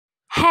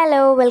Hello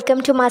welcome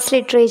to mass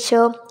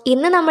literature.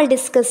 ഇന്ന് നമ്മൾ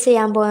discuss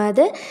ചെയ്യാൻ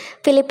പോകുന്നത്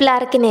ഫിലിപ്പ്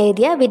ലാർക്കിൻ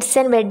എഴുതിയ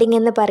വിറ്റ്സൺ വെഡ്ഡിങ്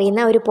എന്ന്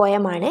പറയുന്ന ഒരു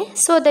പോയമാണ്.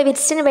 സോ ദ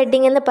വിറ്റ്സൺ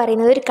വെഡ്ഡിങ് എന്ന്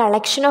പറയുന്നത് ഒരു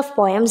കളക്ഷൻ ഓഫ്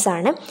പോയംസ്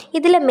ആണ്.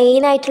 ഇതിൽ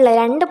മെയിനായിട്ടുള്ള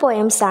 2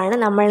 പോയംസ് ആണ്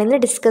നമ്മൾ ഇന്ന്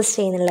ഡിസ്കസ്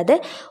ചെയ്യുന്നുള്ളത്.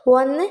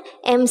 ഒന്ന്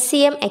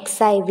MCM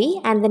XIV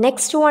and the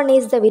next one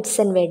is the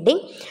വിറ്റ്സൺ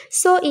wedding.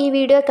 So ഈ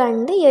വീഡിയോ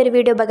കണ്ട് ഈ ഒരു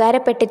വീഡിയോ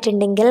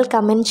ഉപകാരപ്പെട്ടിട്ടുണ്ടെങ്കിൽ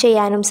കമൻറ്റ്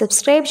ചെയ്യാനും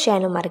സബ്സ്ക്രൈബ്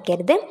ചെയ്യാനും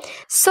മറക്കരുത്.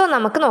 സോ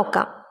നമുക്ക്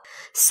നോക്കാം.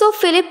 സോ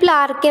ഫിലിപ്പ്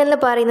ലാർക്കിൻ എന്ന്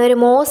പറയുന്ന ഒരു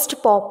most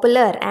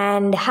popular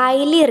and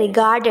highly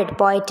regarded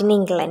poet in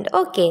England.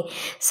 Okay,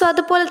 so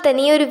അതുപോലെ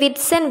തന്നെ ഈ ഒരു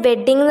വിറ്റ്സൺ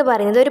വെഡ്ഡിങ് എന്ന്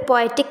പറയുന്നത് ഒരു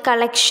പോയറ്റിക്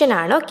കളക്ഷൻ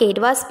ആണ്. Okay,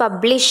 it was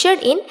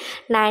published in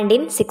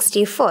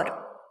 1964.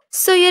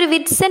 So ഈ ഒരു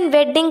വിറ്റ്സൺ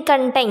വെഡ്ഡിങ്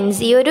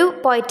കണ്ടെയ്ൻസ് ഈ ഒരു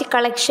poetic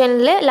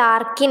കളക്ഷനിൽ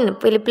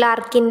Philip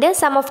ലാർക്കിൻ്റെ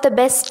some of the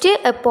best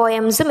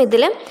പോയംസും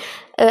ഇതിൽ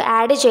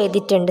ആഡ്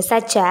ചെയ്തിട്ടുണ്ട്.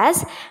 Such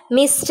as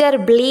mister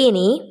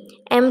ബ്ലീനി,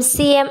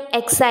 MCM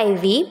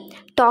XIV,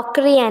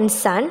 Tokri and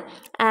Son,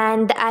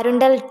 and the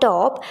Arundel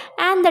Top,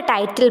 and the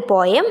title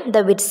poem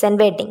The Whitsun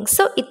Wedding.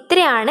 So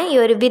ഇത്രയാണ് ഈ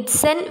ഒരു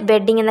വിറ്റ്സൺ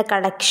wedding എന്ന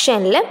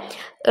കളക്ഷനിൽ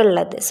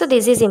ഉള്ളത്. So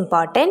this is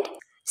important.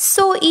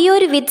 So ഈ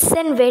ഒരു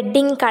വിറ്റ്സൺ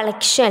wedding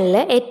കളക്ഷനിൽ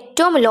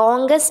ഏറ്റവും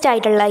ലോങ്കസ്റ്റ്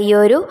ആയിട്ടുള്ള ഈ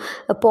ഒരു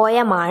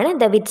പോയമാണ്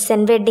ദ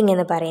വിറ്റ്സൺ വെഡ്ഡിങ്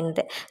എന്ന്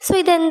പറയുന്നത്. സോ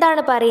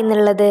ഇതെന്താണ്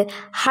പറയുന്നുള്ളത്?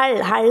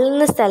 ഹൾ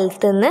എന്ന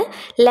സ്ഥലത്ത് നിന്ന്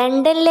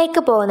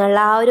ലണ്ടനിലേക്ക് പോകുന്നുള്ള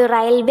ആ ഒരു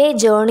റെയിൽവേ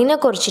ജേർണിനെ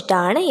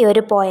കുറിച്ചിട്ടാണ് ഈ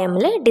ഒരു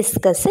പോയമിൽ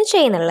ഡിസ്കസ്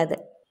ചെയ്യുന്നുള്ളത്.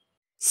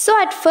 സോ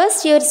അറ്റ്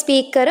ഫസ്റ്റ് ഈ ഒരു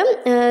സ്പീക്കറും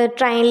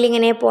ട്രെയിനിൽ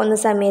ഇങ്ങനെ പോകുന്ന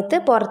സമയത്ത്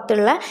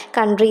പുറത്തുള്ള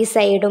കൺട്രി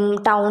സൈഡും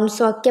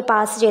ടൗൺസും ഒക്കെ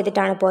പാസ്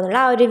ചെയ്തിട്ടാണ് പോകുന്നത്.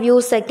 ആ ഒരു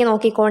വ്യൂസൊക്കെ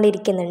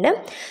നോക്കിക്കൊണ്ടിരിക്കുന്നുണ്ട്.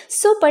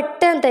 സോ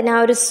പെട്ടെന്ന് തന്നെ ആ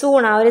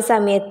ഒരു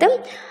സമയത്ത്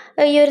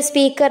ഈ ഒരു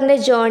സ്പീക്കറിൻ്റെ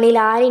ജേർണിയിൽ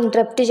ആര്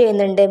ഇൻട്രപ്റ്റ്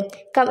ചെയ്യുന്നുണ്ട്?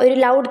 ഒരു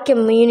ലൗഡ്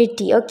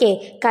കമ്മ്യൂണിറ്റി. ഓക്കെ,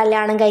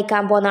 കല്യാണം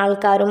കഴിക്കാൻ പോകുന്ന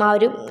ആൾക്കാരും ആ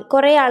ഒരു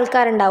കുറേ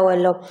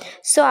ആൾക്കാരുണ്ടാവുമല്ലോ.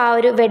 സോ ആ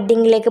ഒരു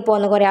വെഡ്ഡിങ്ങിലേക്ക്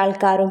പോകുന്ന കുറേ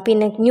ആൾക്കാരും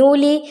പിന്നെ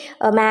ന്യൂലി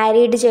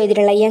മാരീഡ്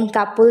ചെയ്തിട്ടുള്ള യങ്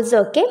കപ്പിൾസും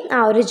ഒക്കെ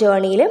ആ ഒരു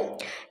ജേർണിയിൽ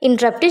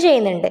ഇൻട്രപ്റ്റ്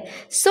ചെയ്യുന്നുണ്ട്.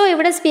 സോ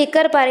ഇവിടെ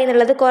സ്പീക്കർ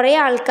പറയുന്നുള്ളത് കുറേ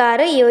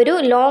ആൾക്കാർ ഈ ഒരു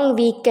ലോങ്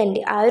വീക്കെൻഡ്,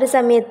 ആ ഒരു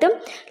സമയത്ത്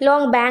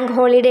ലോങ് ബാങ്ക്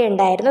ഹോളിഡേ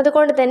ഉണ്ടായിരുന്നു.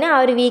 അതുകൊണ്ട് തന്നെ ആ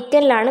ഒരു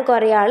വീക്കെൻഡിലാണ്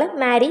കുറേ ആൾ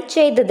മാരി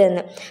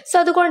ചെയ്തതെന്ന്. സോ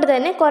അതുകൊണ്ട്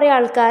തന്നെ കുറേ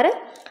ആൾക്കാർ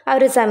ആ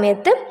ഒരു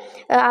സമയത്ത്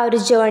ആ ഒരു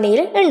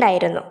ജേർണിയിൽ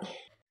ഉണ്ടായിരുന്നു.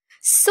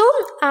 സോ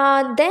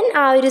ദെൻ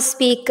ആ ഒരു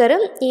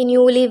സ്പീക്കറും ഈ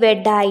ന്യൂലി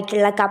വെഡ്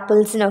ആയിട്ടുള്ള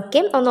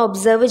കപ്പിൾസിനൊക്കെ ഒന്ന്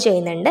ഒബ്സർവ്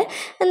ചെയ്യുന്നുണ്ട്.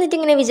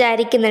 എന്നിട്ടിങ്ങനെ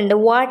വിചാരിക്കുന്നുണ്ട്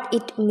what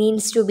it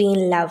means to be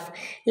in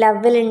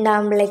ലവിൽ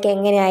ഉണ്ടാകുമ്പോഴേക്ക്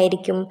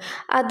എങ്ങനെയായിരിക്കും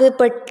അത്.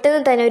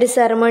 പെട്ടെന്ന് തന്നെ ഒരു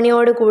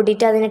സെറമണിയോട്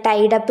കൂടിയിട്ട് അതിനെ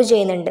ടൈഡപ്പ്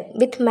ചെയ്യുന്നുണ്ട്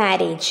വിത്ത്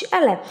മാരേജ്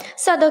അല്ലേ.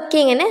 സോ അതൊക്കെ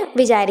ഇങ്ങനെ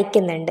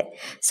വിചാരിക്കുന്നുണ്ട്.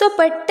 സോ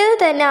പെട്ടെന്ന്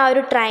തന്നെ ആ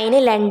ഒരു train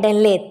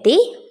ലണ്ടനിലെത്തി.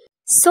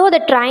 So the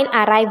train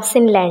arrives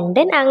in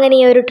London. അങ്ങനെ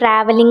ഈ ഒരു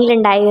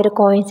ട്രാവലിങ്ങിലുണ്ടായ ഒരു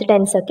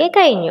കോയിൻസിഡൻസ് ഒക്കെ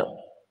കഴിഞ്ഞു.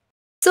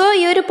 സോ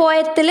ഈ ഒരു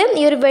പോയത്തിൽ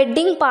ഈ ഒരു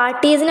വെഡ്ഡിങ്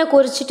പാർട്ടീസിനെ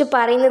കുറിച്ചിട്ട്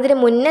പറയുന്നതിന്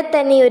മുന്നേ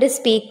തന്നെ ഈ ഒരു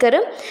സ്പീക്കർ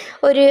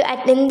ഒരു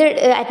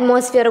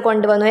അറ്റ്മോസ്ഫിയർ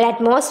കൊണ്ടുവന്നു. ഒരു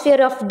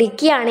അറ്റ്മോസ്ഫിയർ ഓഫ്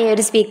ഡിക്കിയാണ് ഈ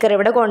ഒരു സ്പീക്കർ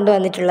ഇവിടെ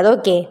കൊണ്ടുവന്നിട്ടുള്ളത്.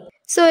 ഓക്കെ,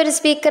 സോ ഒരു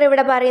സ്പീക്കർ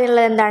ഇവിടെ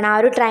പറയുന്നുള്ളത് എന്താണ്? ആ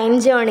ഒരു ട്രെയിൻ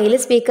ജേർണിയിൽ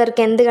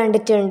സ്പീക്കർക്ക് എന്ത്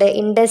കണ്ടിട്ടുണ്ട്?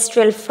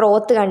 ഇൻഡസ്ട്രിയൽ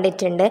ഫ്രോത്ത്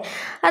കണ്ടിട്ടുണ്ട്.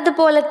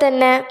 അതുപോലെ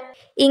തന്നെ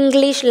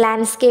ഇംഗ്ലീഷ്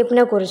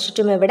ലാൻഡ്സ്കേപ്പിനെ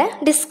കുറിച്ചിട്ടും ഇവിടെ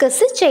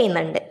ഡിസ്കസ്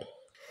ചെയ്യുന്നുണ്ട്.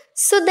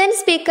 സോ ദെൻ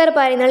സ്പീക്കർ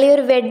പറയുന്നത് ഈ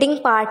ഒരു വെഡ്ഡിങ്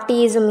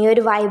പാർട്ടീസും ഈ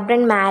ഒരു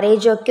വൈബ്രൻറ്റ്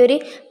മാരേജും ഒക്കെ ഒരു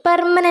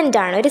പെർമനൻ്റ്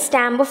ആണ്, ഒരു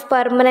സ്റ്റാമ്പ് ഓഫ്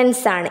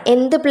പെർമനൻസ് ആണ്.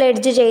 എന്ത്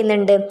പ്ലെഡ്ജ്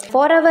ചെയ്യുന്നുണ്ട്?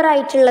 ഫോർ എവർ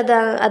ആയിട്ടുള്ളത്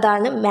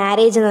അതാണ്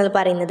മാരേജ് എന്ന്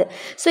പറയുന്നത്.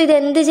 സോ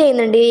ഇതെന്ത്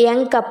ചെയ്യുന്നുണ്ട്?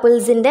 യങ്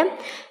കപ്പിൾസിൻ്റെ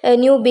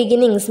ന്യൂ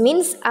ബിഗിനിങ്സ്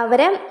മീൻസ്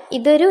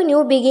ഇതൊരു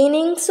ന്യൂ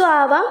ബിഗിനിങ്സും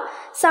ആവാം,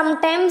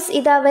 സംടൈംസ്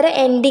ഇത് അവരെ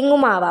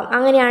എൻഡിങ്ങും ആവാം.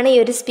 അങ്ങനെയാണ് ഈ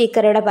ഒരു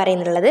സ്പീക്കർ ഇവിടെ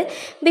പറയുന്നുള്ളത്.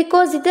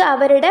 ബിക്കോസ് ഇത്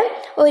അവരുടെ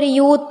ഒരു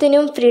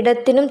യൂത്തിനും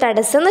ഫ്രീഡത്തിനും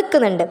തടസ്സം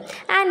നിൽക്കുന്നുണ്ട്.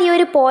 ആൻഡ് ഈ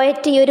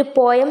ഒരു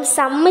പോയം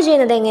സമ്മ്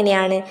ചെയ്യുന്നത്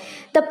എങ്ങനെയാണ്?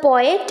 ദ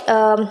പോയറ്റ്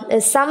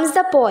സംസ്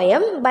the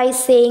poem by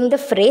saying the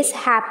phrase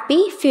happy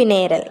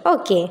ഫ്യൂനറൽ.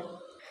 Okay,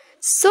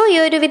 so ഈ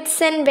ഒരു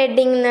വിറ്റ്സൺ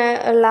വെഡ്ഡിങ്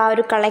ഉള്ള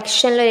ഒരു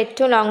കളക്ഷനിൽ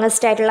ഏറ്റവും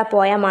ലോങ്ങസ്റ്റ് ആയിട്ടുള്ള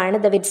പോയമാണ്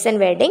ദ വിറ്റ്സൺ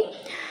വെഡ്ഡിങ്.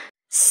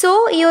 സോ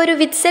ഈ ഒരു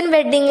വിറ്റ്സൺ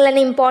വെഡ്ഡിങ്ങിൽ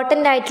തന്നെ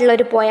ഇമ്പോർട്ടൻ്റ് ആയിട്ടുള്ള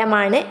ഒരു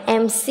പോയമാണ്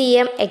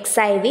MCM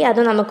XIV. അത്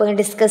നമുക്കൊന്ന്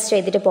ഡിസ്കസ്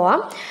ചെയ്തിട്ട്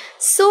പോവാം.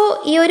 സോ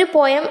ഈ ഒരു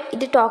പോയം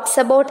ഇത്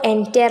talks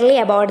entirely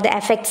about the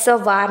effects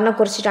of വാറിനെ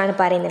കുറിച്ചിട്ടാണ്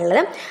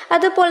പറയുന്നുള്ളത്.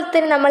 അതുപോലെ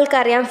തന്നെ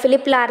നമ്മൾക്കറിയാം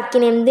ഫിലിപ്പ്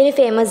ലാർക്കിൻ എന്തിന്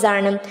ഫേമസ്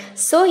ആണ്?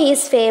 So he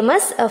is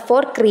famous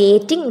for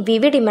creating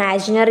vivid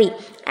imaginary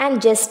and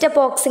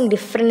ജസ്റ്റപോക്സിങ്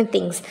different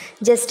things.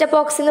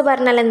 ജസ്റ്റപോക്സ് എന്ന്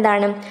പറഞ്ഞാൽ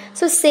എന്താണ്?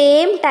 സോ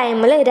സെയിം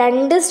ടൈമിൽ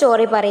 2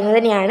 സ്റ്റോറി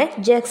പറയുന്നതിനെയാണ്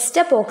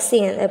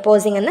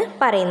പോസിങ് എന്ന്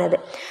പറയുന്നത്.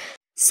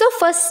 സോ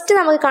ഫസ്റ്റ്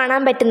നമുക്ക്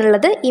കാണാൻ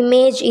പറ്റുന്നുള്ളത്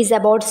image is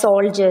about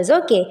soldiers.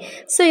 Okay,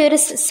 so ഈ ഒരു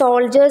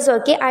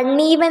സോൾജേഴ്സൊക്കെ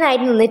അൺഈവൻ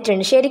ആയിട്ട്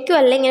നിന്നിട്ടുണ്ട്. ശരിക്കും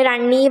അല്ല, ഇങ്ങനെ ഒരു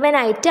അൺഈവൻ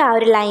ആയിട്ട് ആ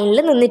ഒരു ലൈനിൽ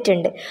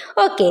നിന്നിട്ടുണ്ട്.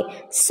 ഓക്കെ,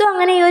 സോ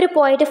അങ്ങനെ ഈ ഒരു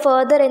പോയിട്ട്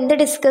ഫർദർ എന്ത്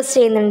ഡിസ്കസ്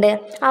ചെയ്യുന്നുണ്ട്?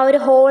 ആ ഒരു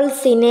ഹോൾ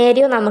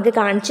സിനേരിയോ നമുക്ക്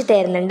കാണിച്ചു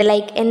തരുന്നുണ്ട്.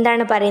 ലൈക്ക്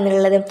എന്താണ്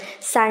പറയുന്നുള്ളത്?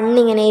 സൺ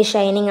ഇങ്ങനെ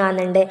ഷൈനിങ്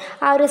ആകുന്നുണ്ട്.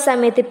 ആ ഒരു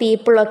സമയത്ത്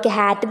പീപ്പിളൊക്കെ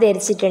hat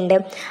ധരിച്ചിട്ടുണ്ട്.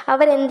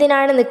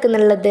 അവരെന്തിനാണ്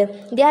നിൽക്കുന്നുള്ളത്?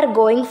 They are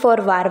going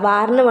for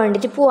വാറിന്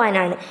വേണ്ടിയിട്ട്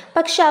പോകാനാണ്.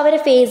 പക്ഷെ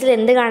അവരുടെ ഫേസിൽ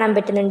എന്ത് കാണാൻ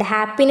പറ്റുന്നുണ്ട്?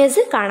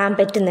 ഹാപ്പിനെസ് കാണാൻ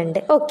പറ്റുന്നുണ്ട്.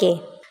 Okay,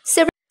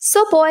 so so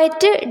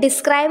poet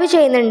describe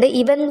ചെയ്യുന്നുണ്ട്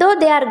even though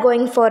they are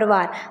going for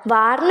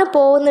വാറിന്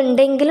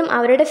പോകുന്നുണ്ടെങ്കിലും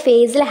അവരുടെ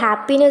ഫേസിൽ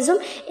ഹാപ്പിനെസ്സും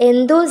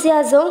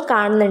എന്തൂസിയാസവും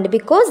കാണുന്നുണ്ട്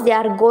because they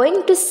are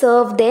going to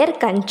serve there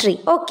country.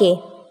 Okay,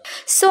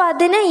 so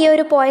അതിന് ഈ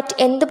ഒരു പോയറ്റ്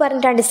എന്ത്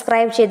പറഞ്ഞിട്ടാണ്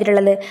ഡിസ്ക്രൈബ്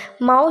ചെയ്തിട്ടുള്ളത്?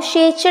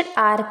 മൗഷേച്ചഡ്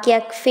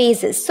ആർക്കിയാക്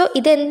ഫേസസ്. സോ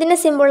ഇത് എന്തിനെ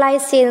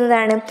സിംബിളൈസ്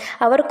ചെയ്യുന്നതാണ്?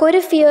 അവർക്കൊരു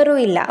ഫിയറും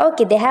ഇല്ല.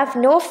 Okay, they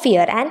have no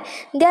fear and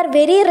they are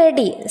very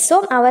ready. So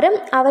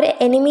our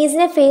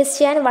എനിമീസിനെ face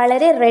ചെയ്യാൻ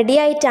വളരെ റെഡി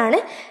ആയിട്ടാണ്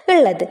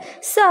ഉള്ളത്.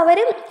 സോ അവർ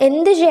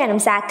എന്ത്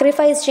ചെയ്യാനും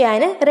സാക്രിഫൈസ്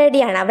ചെയ്യാൻ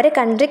റെഡിയാണ്. അവരെ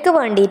കൺട്രിക്ക്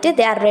വേണ്ടിയിട്ട്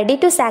they are ready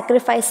to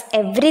sacrifice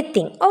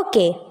everything.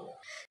 Okay,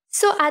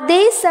 so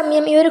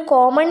അതേസമയം ഈ ഒരു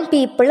കോമൺ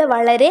പീപ്പിൾ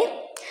വളരെ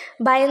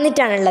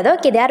ഭയന്നിട്ടാണുള്ളത്.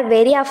 Okay, they are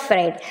very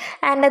afraid.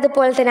 And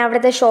അതുപോലെ തന്നെ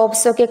അവിടുത്തെ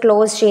ഷോപ്സൊക്കെ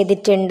ക്ലോസ്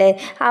ചെയ്തിട്ടുണ്ട്.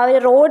 ആ ഒരു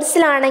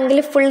റോഡ്സിലാണെങ്കിൽ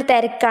ഫുൾ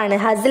തിരക്കാണ്,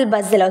 ഹസിൽ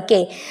ബസിൽ.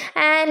 Okay,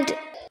 and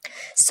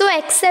so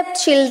except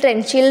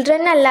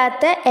children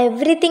അല്ലാത്ത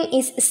എവ്രിതിങ്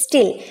ഈസ്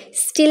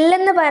സ്റ്റിൽ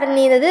എന്ന്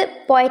പറയുന്നത്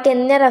പോയിറ്റ്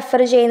എന്നെ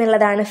റെഫർ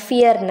ചെയ്യുന്നുള്ളതാണ്?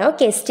 ഫിയറിന്.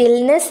 ഓക്കെ,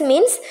 സ്റ്റിൽനെസ്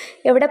മീൻസ്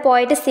ഇവിടെ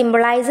പോയിറ്റ്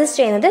സിംബിളൈസസ്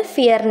ചെയ്യുന്നത്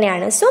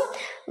ഫിയറിനെയാണ്. സോ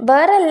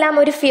വേറെ എല്ലാം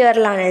ഒരു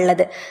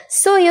ഫിയറിലാണുള്ളത്.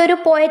 സോ ഈ ഒരു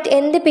പോയറ്റ്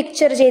എന്ത്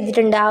പിക്ചർ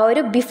ചെയ്തിട്ടുണ്ട്? ആ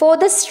ഒരു ബിഫോർ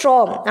ദ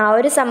സ്ട്രോം, ആ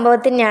ഒരു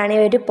സംഭവത്തിനെയാണ്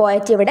ഈ ഒരു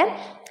പോയറ്റ് ഇവിടെ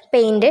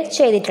പെയിൻറ്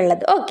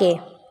ചെയ്തിട്ടുള്ളത്. ഓക്കെ,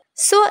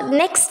 സോ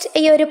നെക്സ്റ്റ്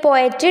ഈ ഒരു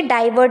പോയറ്റ്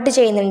ഡൈവേർട്ട്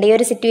ചെയ്യുന്നുണ്ട്. ഈ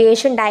ഒരു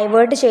സിറ്റുവേഷൻ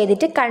ഡൈവേർട്ട്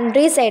ചെയ്തിട്ട്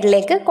കൺട്രി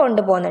സൈഡിലേക്ക്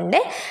കൊണ്ടുപോകുന്നുണ്ട്.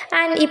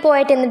 ആൻഡ് ഈ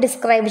പോയറ്റ് എന്ന്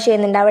ഡിസ്ക്രൈബ്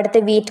ചെയ്യുന്നുണ്ട് അവിടുത്തെ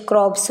വീറ്റ്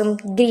ക്രോപ്സും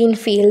ഗ്രീൻ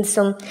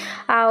ഫീൽഡ്സും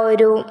ആ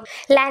ഒരു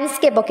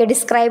ലാൻഡ്സ്കേപ്പൊക്കെ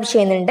ഡിസ്ക്രൈബ്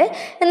ചെയ്യുന്നുണ്ട്.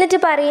 എന്നിട്ട്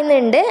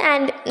പറയുന്നുണ്ട്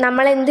ആൻഡ്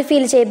നമ്മളെന്ത്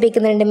feel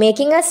ചെയ്യിപ്പിക്കുന്നുണ്ട്?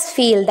 Making us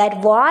feel that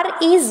war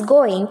is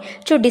going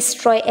to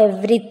destroy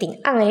everything,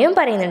 അങ്ങനെയും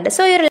പറയുന്നുണ്ട്.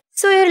 സോ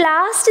ഈ ഒരു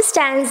ലാസ്റ്റ്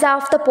സ്റ്റാൻസ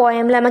ഓഫ് ദ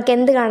പോയമിൽ നമുക്ക്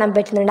എന്ത് കാണാൻ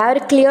പറ്റുന്നുണ്ട്? ആ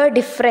ഒരു clear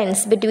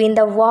difference between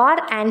the war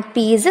and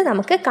piece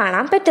നമുക്ക്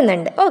കാണാൻ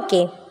പറ്റുന്നുണ്ട്. ഓക്കെ,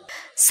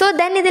 സോ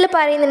ദെൻ ഇതിൽ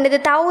പറയുന്നുണ്ട് the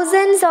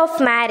thousands of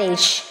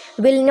marriage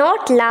will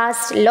not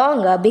last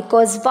longer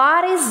because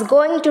war is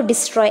going to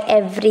destroy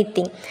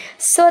everything.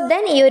 So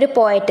then ഈ ഒരു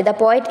the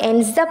poet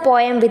ends the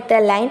poem with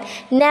the line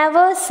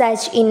never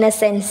such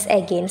innocence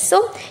again. So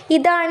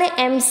ഇതാണ്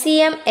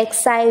MCM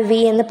XIV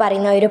എന്ന്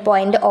പറയുന്ന ഒരു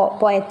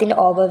പോയത്തിൻ്റെ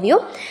overview.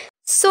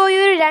 So ഈ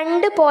ഒരു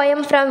 2 poem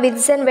from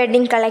വിറ്റ്സൺ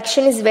wedding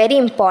collection is very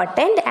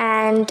important.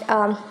 And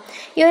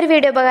ഈ ഒരു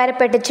വീഡിയോ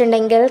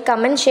ഉപകാരപ്പെട്ടിട്ടുണ്ടെങ്കിൽ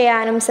കമൻറ്റ്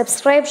ചെയ്യാനും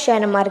സബ്സ്ക്രൈബ്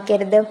ചെയ്യാനും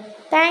മറക്കരുത്.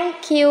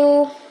 Thank you.